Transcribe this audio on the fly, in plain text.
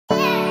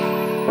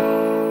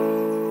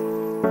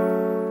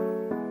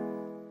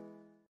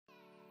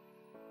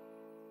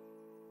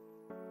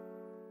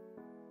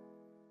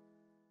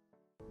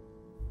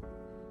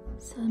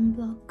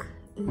Sunblock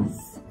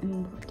is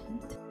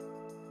important.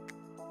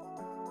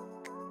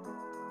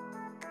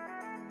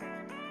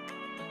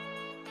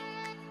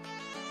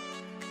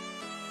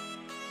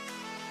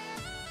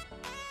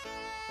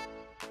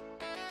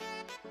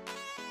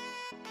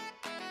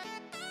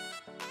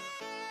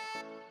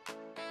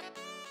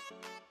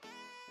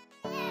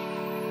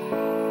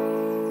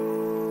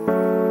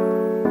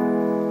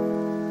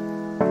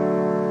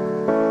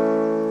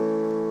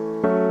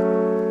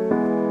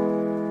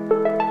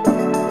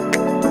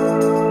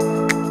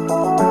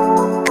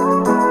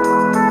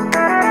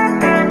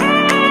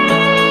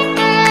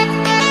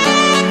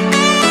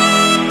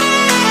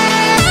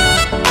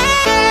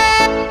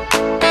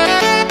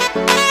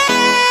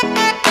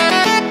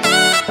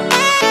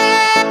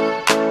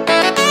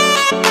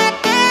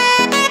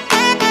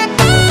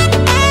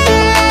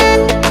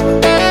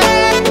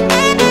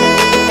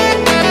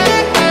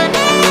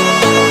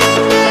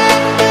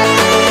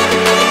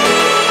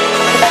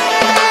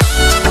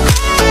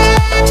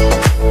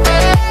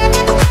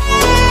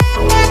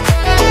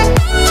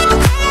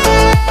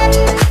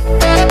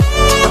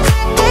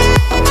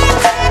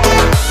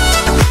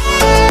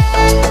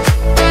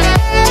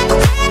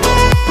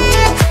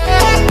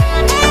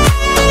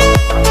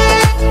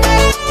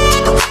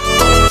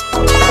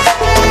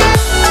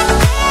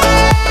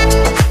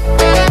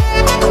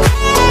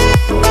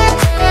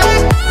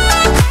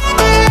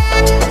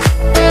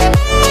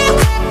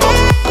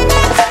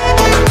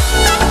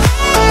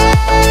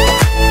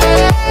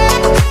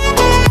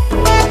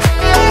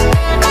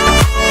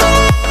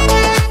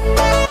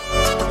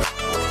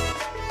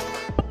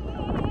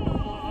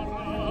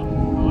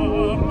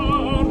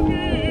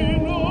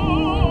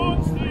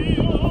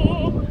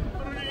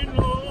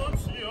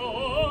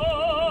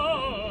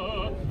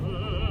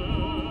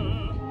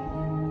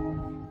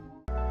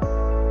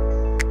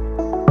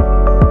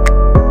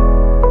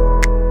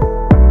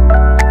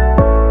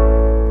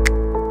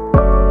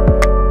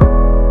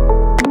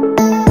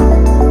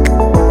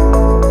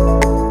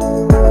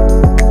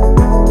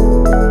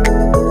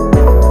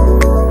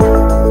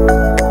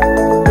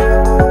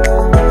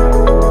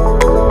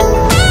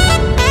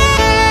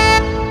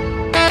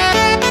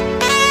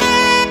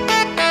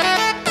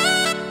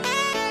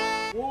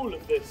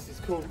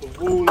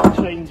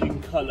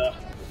 Colour,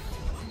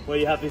 where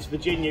you have this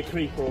Virginia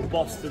creeper or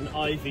Boston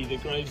ivy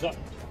that grows up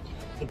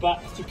the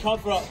back to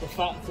cover up the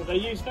fact that they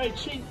use very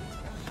cheap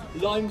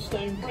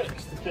limestone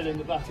bricks to fill in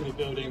the back of the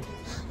building.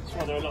 That's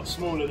why they're a lot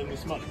smaller than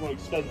this much more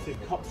expensive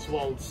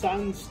Cotswold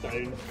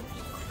sandstone.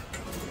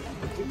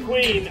 The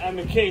Queen and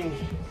the King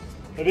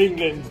of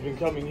England have been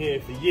coming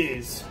here for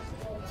years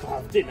to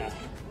have dinner.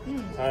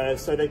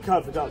 So they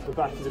covered up the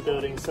back of the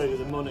building so that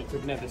the monarch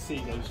would never see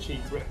those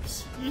cheap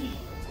bricks.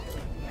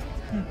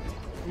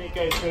 And it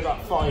goes through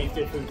about 5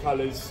 different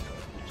colours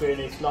during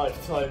its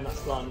lifetime.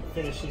 That's one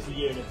finishes the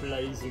year in a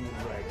blazing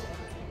red.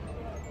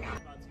 I'm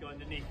about to go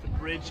underneath the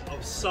Bridge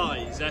of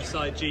Sighs,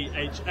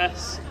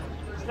 S-I-G-H-S.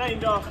 It's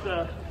named after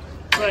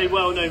a very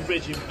well-known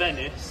bridge in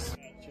Venice.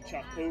 It's a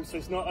chapel, so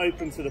it's not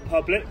open to the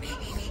public,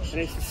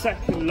 and it's the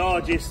second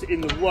largest in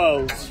the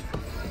world.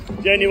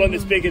 The only one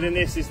that's bigger than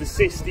this is the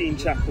Sistine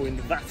Chapel in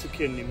the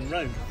Vatican in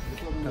Rome.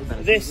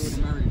 This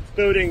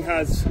building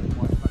has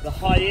the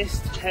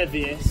highest,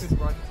 heaviest,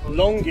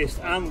 longest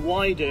and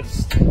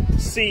widest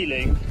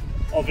ceiling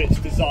of its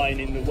design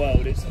in the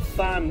world. It's a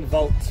fan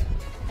vault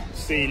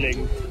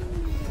ceiling.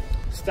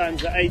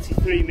 Stands at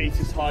 83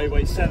 metres high,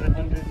 weighs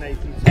 780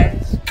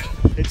 tons.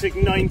 It took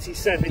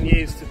 97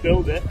 years to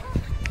build it,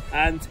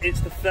 and it's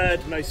the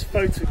 3rd most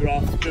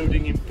photographed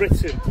building in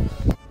Britain.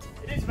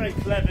 It is a very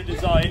clever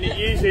design. It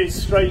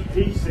uses straight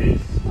pieces